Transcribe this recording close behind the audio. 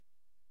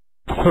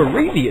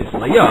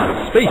Previously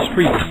on Space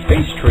Tree's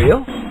Space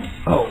Trail.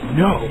 Oh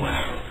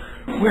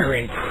no, we're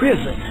in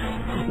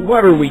prison.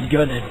 What are we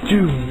gonna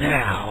do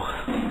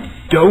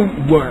now?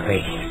 Don't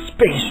worry,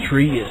 Space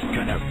Tree is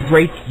gonna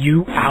break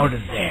you out of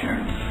there.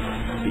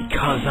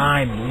 Because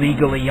I'm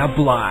legally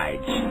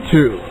obliged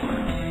to.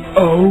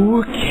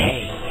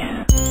 Okay.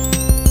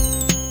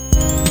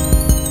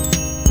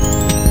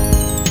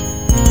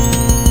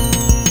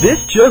 This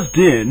just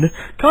in.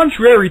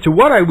 Contrary to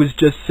what I was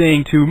just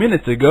saying 2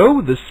 minutes ago,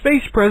 the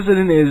space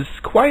president is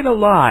quite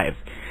alive.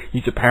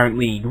 He's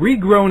apparently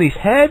regrown his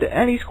head,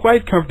 and he's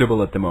quite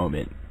comfortable at the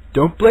moment.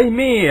 Don't blame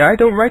me, I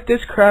don't write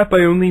this crap, I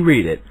only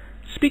read it.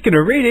 Speaking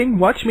of reading,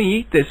 watch me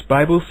eat this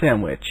Bible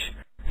sandwich.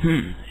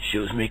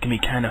 Show's making me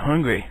kinda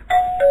hungry.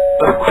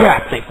 Oh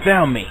crap, they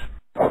found me.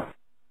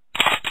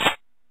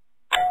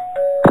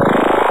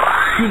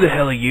 Who the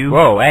hell are you?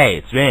 Whoa, hey,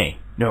 it's me.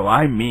 No,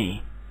 I'm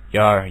me.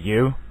 You're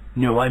you?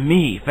 No, I'm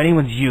me. If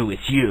anyone's you,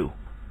 it's you.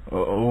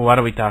 What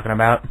are we talking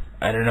about?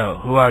 I don't know.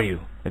 Who are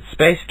you? It's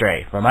Space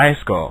Stray from high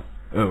school.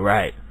 Oh,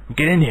 right.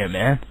 Get in here,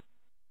 man.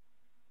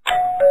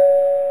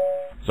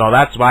 So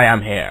that's why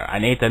I'm here. I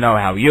need to know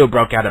how you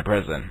broke out of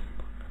prison.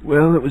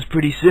 Well, it was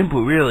pretty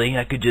simple, really.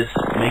 I could just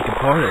make a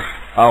portal.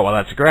 Oh, well,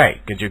 that's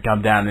great. Could you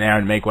come down there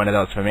and make one of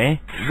those for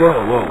me?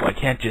 Whoa, I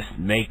can't just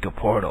make a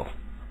portal.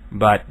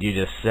 But you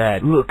just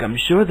said... Look, I'm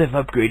sure they've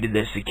upgraded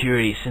their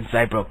security since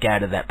I broke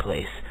out of that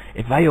place.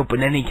 If I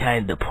open any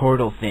kind of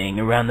portal thing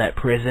around that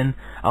prison,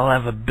 I'll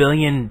have 1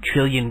 billion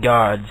trillion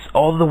guards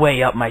all the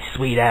way up my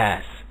sweet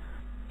ass.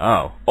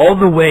 Oh. All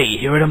the way, you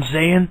hear what I'm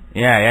saying?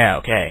 Yeah,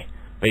 okay.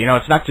 But you know,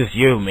 it's not just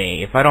you,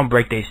 me. If I don't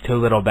break these 2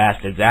 little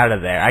bastards out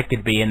of there, I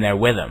could be in there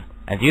with them.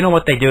 And do you know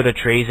what they do to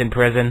trees in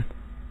prison?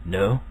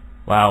 No.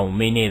 Well,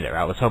 me neither.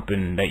 I was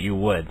hoping that you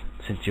would,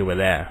 since you were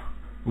there.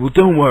 Well,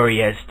 don't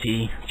worry,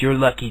 ST. It's your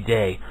lucky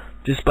day.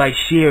 Just by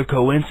sheer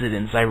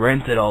coincidence, I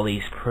rented all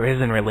these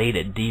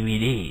prison-related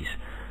DVDs.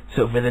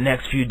 So for the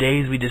next few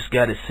days, we just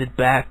gotta sit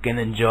back and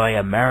enjoy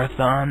a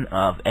marathon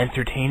of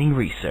entertaining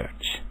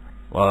research.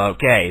 Well,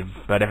 okay,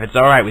 but if it's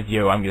alright with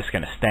you, I'm just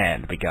gonna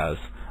stand, because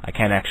I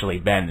can't actually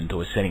bend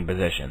into a sitting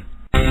position.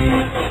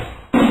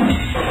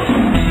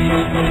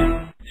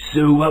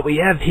 So what we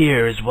have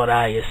here is what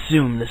I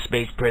assume the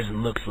space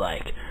prison looks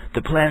like.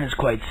 The plan is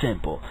quite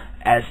simple.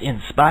 As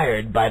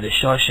inspired by the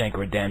Shawshank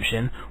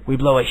Redemption, we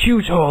blow a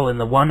huge hole in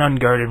the one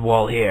unguarded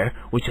wall here,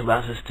 which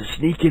allows us to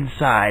sneak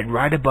inside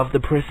right above the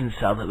prison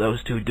cell that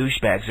those 2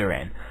 douchebags are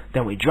in.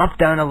 Then we drop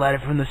down a ladder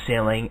from the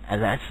ceiling,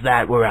 and that's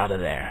that, we're out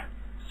of there.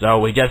 So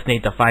we just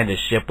need to find a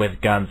ship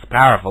with guns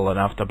powerful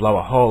enough to blow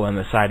a hole in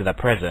the side of the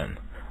prison.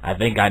 I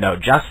think I know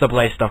just the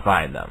place to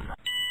find them.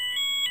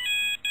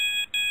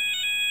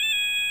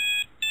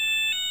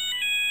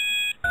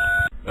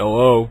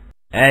 Hello?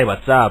 Hey,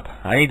 what's up?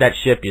 I need that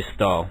ship you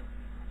stole.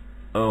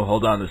 Oh,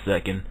 hold on a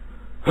second.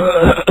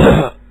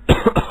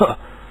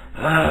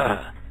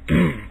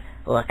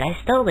 Look, I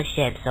stole the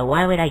ship, so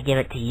why would I give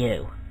it to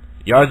you?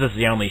 Yours is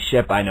the only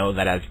ship I know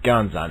that has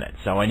guns on it,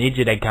 so I need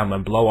you to come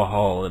and blow a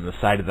hole in the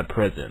side of the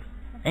prison.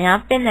 Yeah,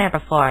 I've been there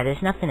before.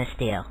 There's nothing to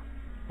steal.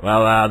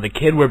 Well, the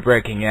kid we're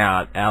breaking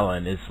out,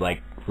 Alan, is,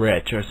 like,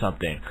 rich or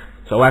something.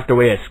 So after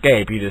we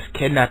escape, you just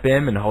kidnap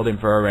him and hold him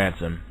for a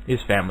ransom.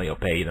 His family will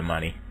pay you the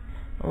money.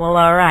 Well,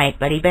 alright,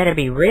 but he better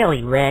be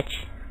really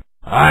rich.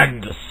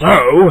 And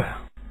so...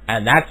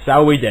 And that's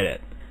how we did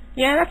it.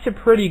 Yeah, that's a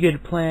pretty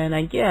good plan,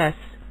 I guess.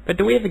 But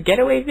do we have a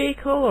getaway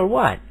vehicle, or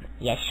what?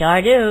 Yes,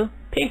 sure do.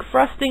 Pink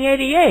Frosting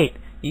 88,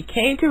 you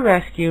came to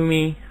rescue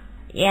me.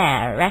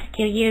 Yeah,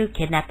 rescue you,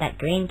 kidnap that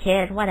green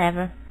kid,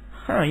 whatever.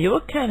 Huh, you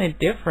look kinda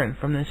different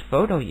from this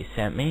photo you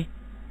sent me.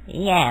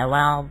 Yeah,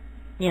 well,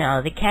 you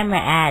know, the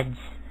camera adds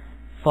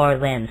 4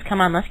 limbs.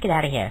 Come on, let's get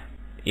out of here.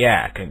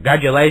 Yeah,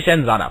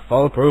 congratulations on a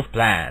foolproof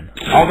plan.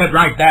 Hold it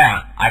right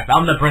there. I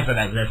found the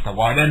prisoners, Mr.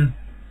 Warden.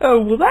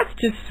 Oh, well that's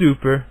just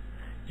super.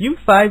 You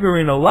 5 are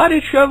in a lot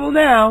of trouble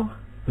now.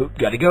 Oh,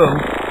 gotta go.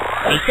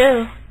 Me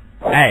too.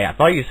 Hey, I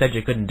thought you said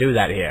you couldn't do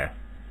that here.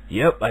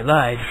 Yep, I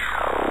lied.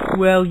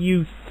 Well,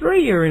 you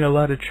 3 are in a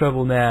lot of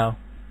trouble now.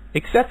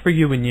 Except for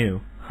you and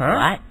you. Huh?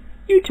 What?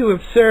 You 2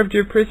 have served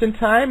your prison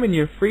time and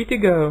you're free to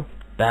go.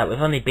 But we've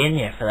only been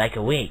here for like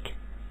a week.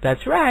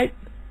 That's right.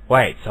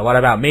 Wait, so what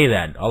about me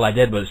then? All I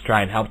did was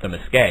try and help them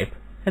escape.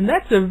 And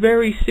that's a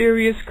very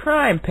serious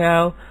crime,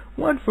 pal.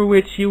 One for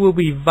which you will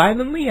be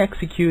violently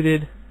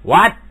executed.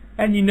 What?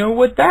 And you know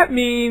what that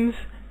means.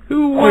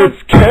 Who wants...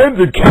 It's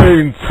candy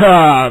cane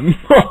time!